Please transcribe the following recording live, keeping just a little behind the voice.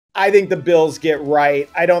I think the Bills get right.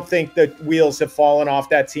 I don't think the wheels have fallen off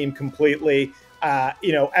that team completely.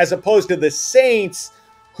 As opposed to the Saints,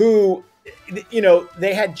 who,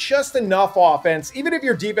 they had just enough offense. Even if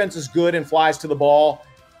your defense is good and flies to the ball,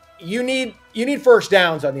 you need first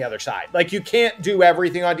downs on the other side. Like, you can't do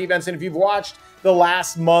everything on defense. And if you've watched the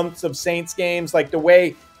last months of Saints games, like the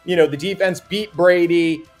way, the defense beat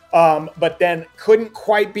Brady, but then couldn't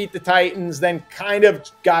quite beat the Titans, then kind of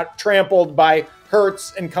got trampled by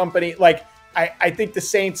Hurts and company. Like, I think the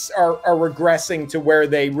Saints are regressing to where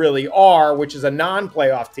they really are, which is a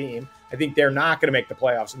non-playoff team. I think they're not going to make the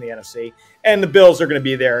playoffs in the NFC. And the Bills are going to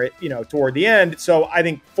be there, toward the end. So I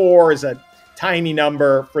think 4 is a tiny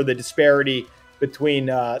number for the disparity between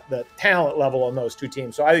the talent level on those two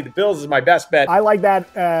teams. So I think the Bills is my best bet. I like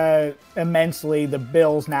that immensely. The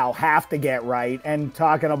Bills now have to get right. And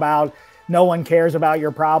talking about no one cares about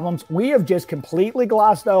your problems, we have just completely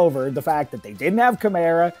glossed over the fact that they didn't have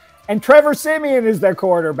Kamara and Trevor Siemian is their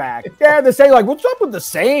quarterback. Yeah, they say, like, what's up with the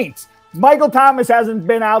Saints? Michael Thomas hasn't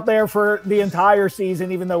been out there for the entire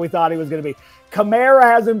season, even though we thought he was going to be. Kamara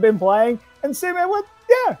hasn't been playing. And Siemian,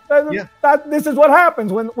 this is what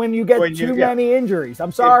happens when you get too many injuries.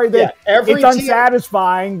 I'm sorry that it's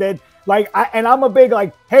unsatisfying that, and I'm a big,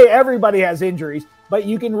 hey, everybody has injuries, but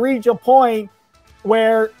you can reach a point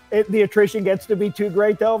where the attrition gets to be too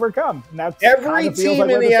great to overcome. And that's every team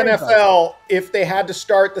in the NFL, if they had to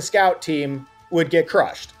start the scout team, would get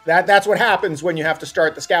crushed. That's what happens when you have to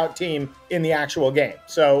start the scout team in the actual game.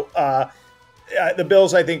 So the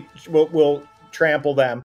Bills, I think, will trample them.